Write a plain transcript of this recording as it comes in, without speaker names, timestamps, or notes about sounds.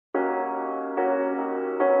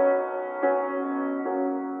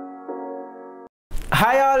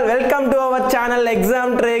Hi all, welcome to our channel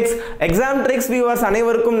Exam Tricks. Exam Tricks viewers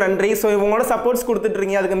அனைவருக்கும் நன்றி. So உங்களோட supports கொடுத்துட்டு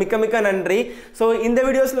இருக்கீங்க, அதுக்கு மிக்க நன்றி. So இந்த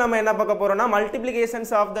வீடியோஸ்ல நம்ம என்ன பார்க்க போறோம்னா multiplications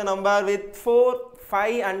of the number with 4,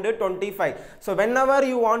 5 and 25. So whenever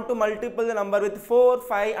you want to multiply the number with 4,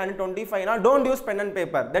 5 and 25 na don't use pen and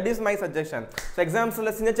paper. That is my suggestion. So exams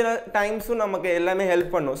la sinna times நமக்கு எல்லாமே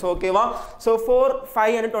help பண்ணும். So okay வா? So 4,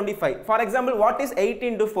 5 and 25. For example, what is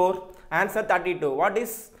 8 into 4? Answer 32. What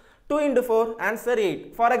is 2 into 4? Answer 8.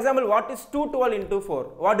 For example, what is 212 into 4?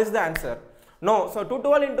 What is the answer? No. So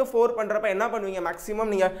 212 into 4 பண்றப்ப என்ன பண்ணுவீங்க? Maximum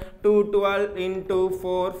நீங்க 212 into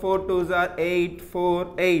 4, 4 2s are 8, 4,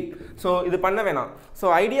 8. So இது பண்ண வேணாம். So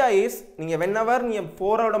idea is நீங்க whenever நீங்க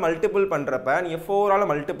 4 ஓட மல்டிபிள் பண்றப்ப நீங்க 4 ஆல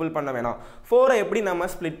மல்டிபிள் பண்ண வேணாம். 4 எப்படி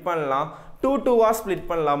நம்ம ஸ்ப்ளிட் பண்ணலாம்? 2 2 ஸ்ப்ளிட்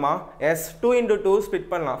பண்ணலாமா? Yes, 2 into 2 ஸ்ப்ளிட்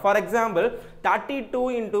பண்ணலாம். For example, 32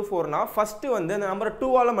 into 4 னா ஃபர்ஸ்ட் வந்து அந்த நம்பரை 2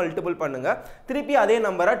 ஆல மல்டிபிள் பண்ணுங்க. திருப்பி அதே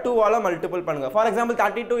நம்பரை 2 ஆல மல்டிபிள் பண்ணுங்க. For example,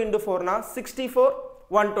 32 into 4 னா 64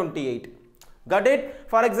 128. Got it?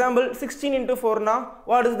 For example, 16 into 4 na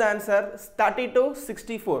what is the answer? 32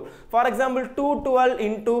 64. For example, 212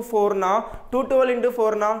 into 4 na 212 into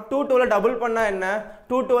 4 na 212 double panna enna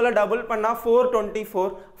 212 double panna 424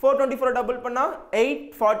 424 double panna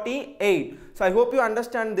 848. So I hope you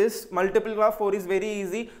understand this. Multiple of 4 is very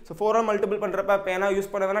easy. So 4 ஆல multiple பண்றப்ப பேனா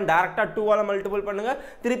use பண்ண வேணா, டைரக்டா 2 ஆல multiple பண்ணுங்க.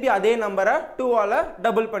 திருப்பி அதே நம்பரை 2 ஆல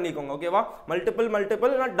டபுள் பண்ணிக்கோங்க. ஓகேவா?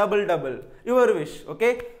 Multiple not double your wish.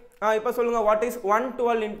 Okay? இப்போ சொல்லுங்க, what is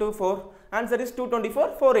 112 into 4? Answer is 224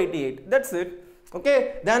 488. That's it. Okay,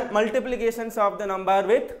 then multiplications of the number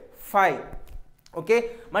with 5. Okay,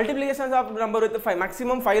 multiplications of the number with 5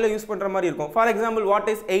 maximum 5 la use பண்ற மாதிரி இருக்கும். For example, what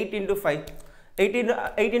is 8 into 5?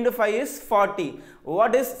 8 into 5 is 40.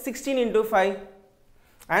 What is 16 into 5?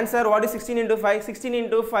 Answer, what is 16 into 5? 16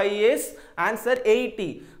 into 5 is answer 80.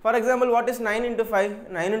 For example, what is 9 into 5?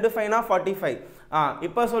 9 into 5 na 45.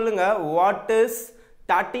 இப்போ சொல்லுங்க, what is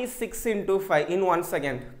 36 into 5 in 1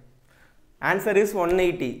 second? Answer is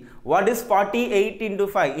 180. What is 48 into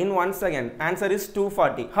 5 in 1 second? Answer is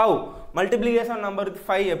 240. How? Multiplication number with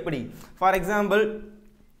 5 eppadi? For example,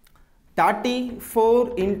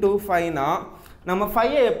 34 into 5 na நம்ம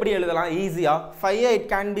 5 எப்படி எழுதலாம்? ஈஸியா 5 it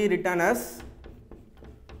can be written as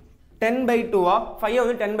 10 by 2 5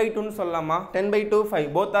 வந்து 10 by 2 னு சொல்லலாமா? 10 by 2 5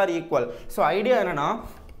 both are equal. So idea என்னன்னா,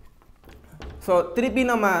 so திருப்பி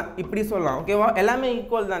நம்ம இப்படி சொல்லலாம். ஓகேவா? எல்லாமே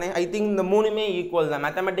ஈக்குவல் தானே? ஐ திங்க் இந்த மூணுமே ஈக்குவல் தான்.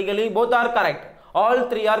 Mathematically both are correct. All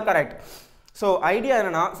three are correct. So idea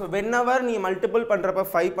என்னன்னா, so whenever நீ மல்டிபிள் பண்றப்ப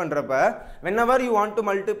 5 பண்றப்ப whenever you want to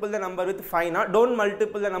multiply the number with 5 னா don't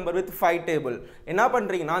multiply the number with 5 table. என்ன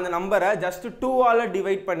பண்றீங்கன்னா, அந்த நம்பரை just 2 ஆல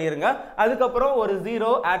டிவைட் பண்ணிருங்க. அதுக்கு அப்புறம் ஒரு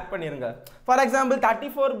 0 ஆட் பண்ணிருங்க. For example,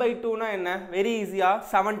 34 by 2 னா என்ன? வெரி ஈஸியா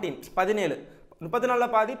 17 17 34 ல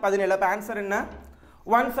பாதி 17. அப்ப ஆன்சர் என்ன?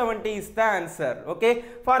 170 is the answer. Okay,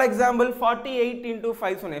 for example, 48 into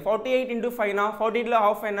 5 சொன்னேன். 48 into 5 na 48 ல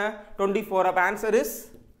half என்ன? 24. அப்ப answer is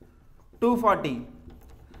 240.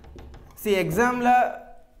 see exam la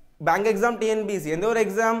bank exam, TNPSC எந்த ஒரு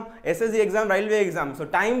exam, SSC exam, railway exam, so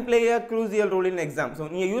time play a crucial role in exam. so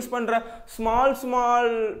நீங்க use பண்ற small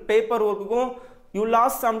paper work-க்கும் you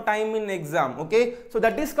lost some time in exam. Okay, so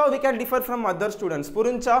that is how we can differ from other students.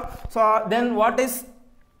 புரிஞ்சா? so then what is,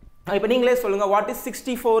 இப்போ நீங்களே சொல்லுங்க, what is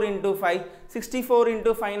 64 into 5? 64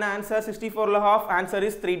 into 5 na answer 64 la half, answer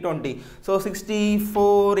is 320. so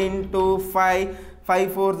 64 into 5 5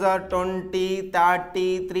 4s are 20 30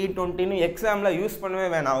 320 னு எக்ஸாம்ல use பண்ணவே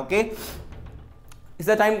வேணாம். Okay,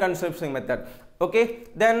 it's a time consuming method. okay,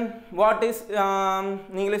 then what is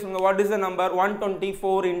நீங்களே சொல்லுங்க, what is the number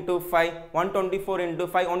 124 into 5? 124 into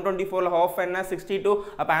 5 124 la half என்ன? 62.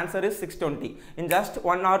 அப்ப answer is 620 in just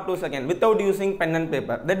 1 or 2 seconds without using pen and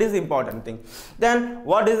paper. that is important thing. then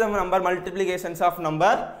what is the number multiplications of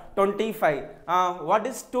number 25? what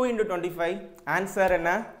is 2 into 25? answer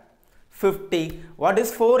என்ன? 50. what is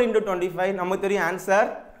 4 into 25? நமக்கு தெரியும், answer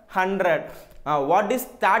 100. what is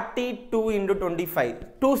 32 into 25?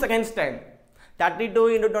 2 seconds time. 32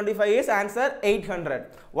 into 25 is answer 800.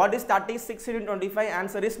 what is 36 into 25?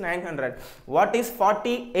 answer is 900. what is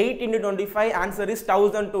 48 into 25? answer is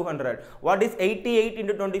 1200. what is 88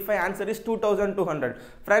 into 25? answer is 2200.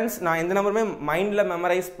 friends, நான் இந்த நம்பருமே மைண்ட்ல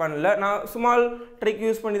memorise பண்ணல, நான் small trick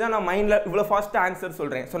use பண்ணி தான் நான் மைண்ட்ல இவ்வளவு ஃபாஸ்ட் ஆன்சர்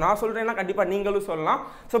சொல்றேன். சோ நான் சொல்றேன்னா கண்டிப்பா நீங்களும் சொல்லலாம்.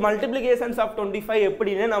 சோ மல்டிப்ளிகேஷன்ஸ் ஆஃப் 25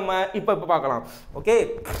 எப்படின்னு நம்ம இப்ப பார்க்கலாம். ஓகே,